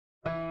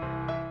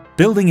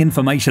Building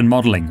Information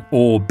Modeling,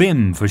 or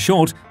BIM for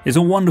short, is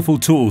a wonderful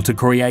tool to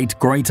create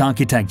great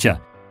architecture.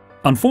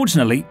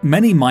 Unfortunately,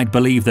 many might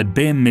believe that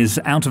BIM is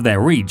out of their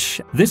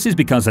reach. This is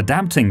because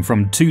adapting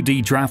from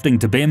 2D drafting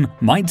to BIM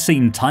might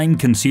seem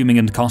time-consuming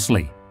and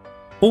costly.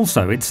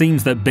 Also, it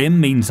seems that BIM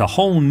means a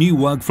whole new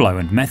workflow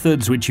and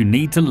methods which you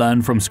need to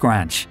learn from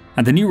scratch,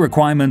 and the new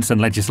requirements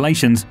and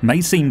legislations may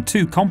seem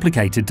too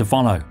complicated to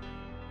follow.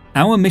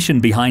 Our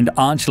mission behind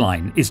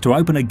ARCHline is to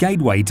open a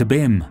gateway to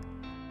BIM.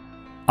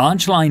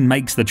 ARCHline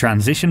makes the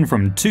transition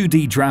from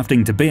 2D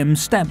drafting to BIM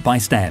step by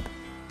step.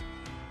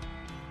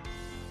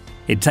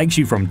 It takes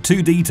you from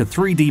 2D to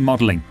 3D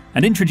modeling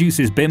and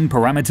introduces BIM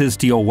parameters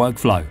to your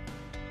workflow.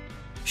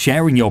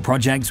 Sharing your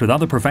projects with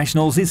other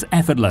professionals is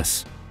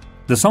effortless.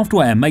 The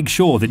software makes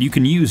sure that you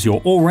can use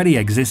your already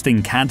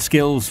existing CAD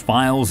skills,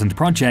 files and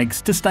projects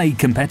to stay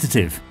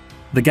competitive.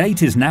 The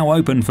gate is now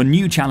open for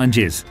new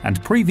challenges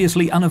and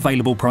previously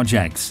unavailable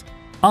projects.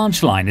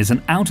 ARCHline is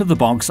an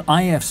out-of-the-box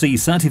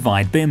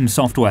IFC-certified BIM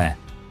software.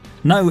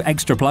 No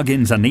extra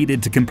plugins are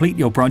needed to complete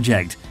your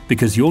project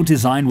because your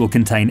design will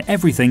contain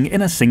everything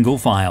in a single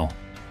file.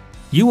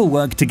 You will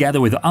work together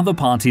with other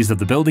parties of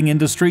the building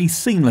industry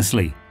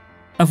seamlessly.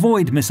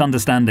 Avoid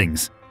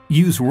misunderstandings.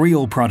 Use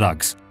real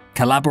products.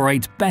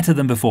 Collaborate better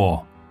than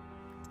before.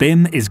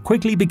 BIM is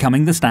quickly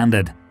becoming the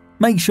standard.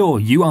 Make sure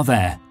you are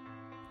there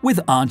with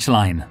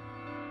ARCHline.